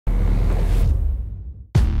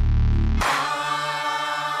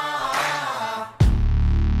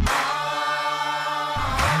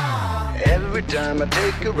time I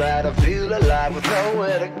take a ride, I feel alive with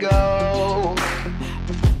nowhere to go.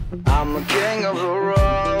 I'm the king of the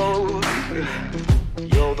road,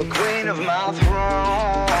 you're the queen of my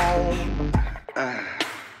throne.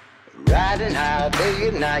 Riding high day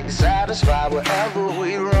and night, satisfied wherever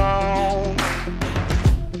we roam.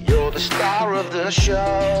 You're the star of the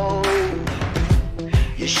show,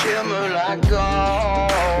 you shimmer like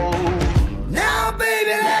gold. Now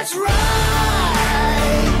baby, let's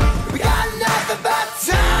ride, we got nothing but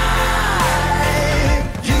time.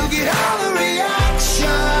 You get all the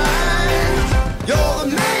reaction, you're the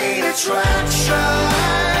main attraction.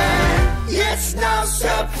 It's no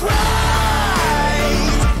surprise,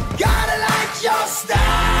 gotta like your style.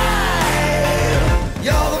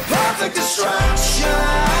 You're the perfect distraction,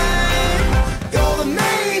 you're the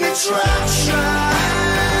main attraction.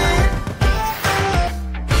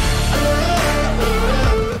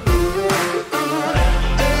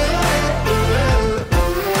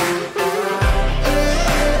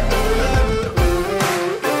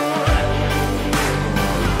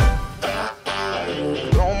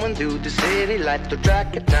 Through the city like the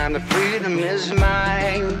track of time, the freedom is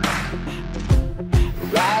mine.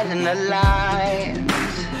 Riding the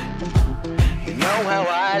lines, you know how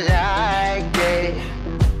I like it,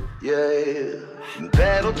 yeah. From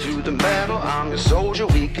pedal to the metal, I'm your soldier,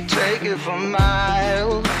 we could take it for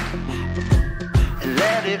miles and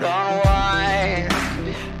let it unwind,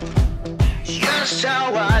 just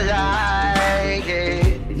how I like it.